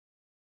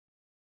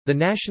The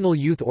National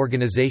Youth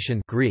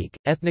Organization Greek,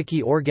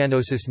 Ethniki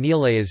Organosis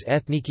Neoleas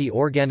Ethniki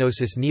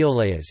Organosis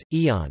Neoleas,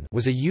 EON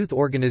was a youth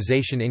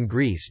organization in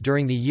Greece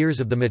during the years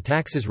of the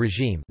Metaxas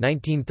regime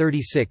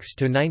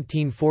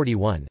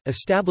 1936–1941,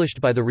 established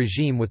by the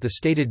regime with the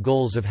stated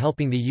goals of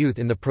helping the youth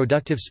in the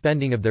productive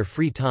spending of their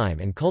free time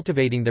and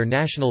cultivating their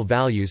national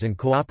values and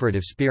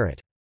cooperative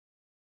spirit.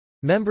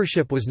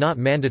 Membership was not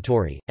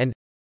mandatory,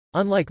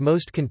 and—unlike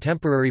most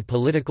contemporary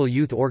political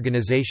youth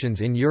organizations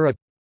in Europe,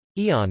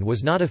 EON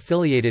was not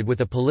affiliated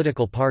with a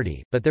political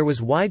party, but there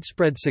was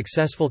widespread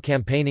successful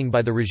campaigning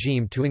by the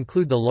regime to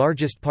include the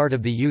largest part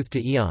of the youth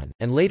to EON,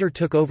 and later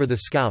took over the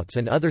Scouts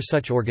and other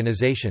such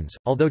organizations,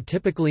 although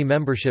typically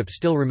membership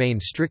still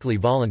remained strictly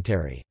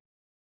voluntary.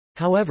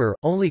 However,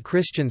 only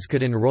Christians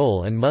could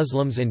enroll and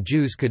Muslims and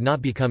Jews could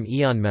not become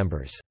EON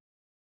members.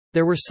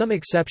 There were some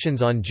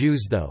exceptions on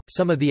Jews though.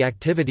 Some of the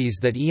activities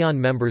that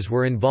EON members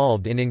were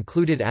involved in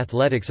included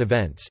athletics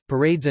events,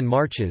 parades and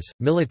marches,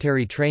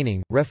 military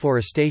training,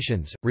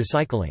 reforestations,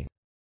 recycling.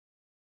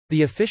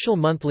 The official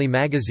monthly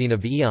magazine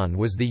of EON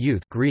was the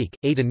Youth Greek,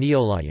 Eta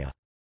Neolaia.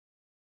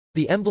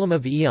 The emblem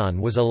of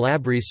EON was a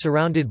labrys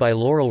surrounded by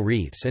laurel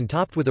wreaths and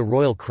topped with a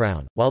royal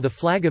crown, while the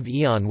flag of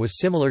EON was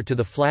similar to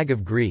the flag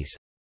of Greece,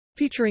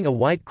 featuring a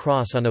white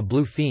cross on a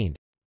blue fiend,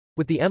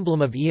 with the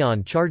emblem of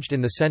EON charged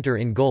in the center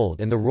in gold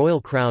and the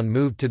royal crown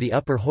moved to the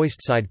upper hoist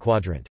side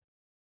quadrant.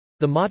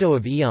 The motto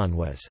of EON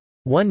was,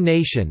 "One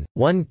nation,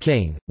 one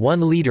king,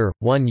 one leader,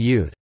 one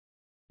youth."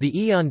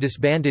 The EON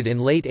disbanded in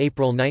late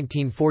April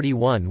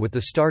 1941 with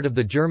the start of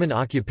the German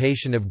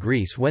occupation of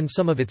Greece, when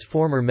some of its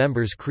former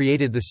members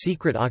created the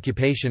secret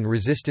occupation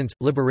resistance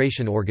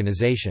liberation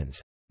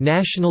organizations,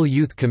 National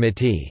Youth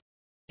Committee,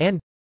 and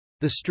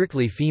the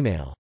strictly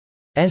female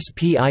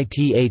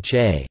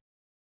SPITHA,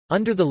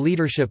 under the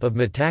leadership of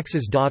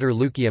Metaxas' daughter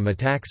Lucia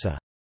Metaxa.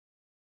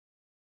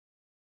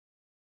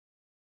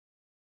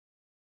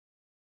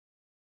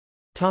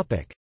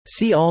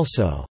 See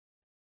also: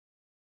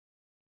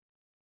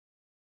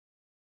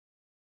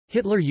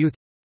 Hitler Youth,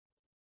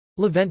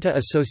 Leventa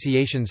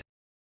Associations,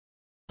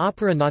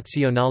 Opera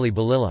Nazionale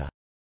Balilla.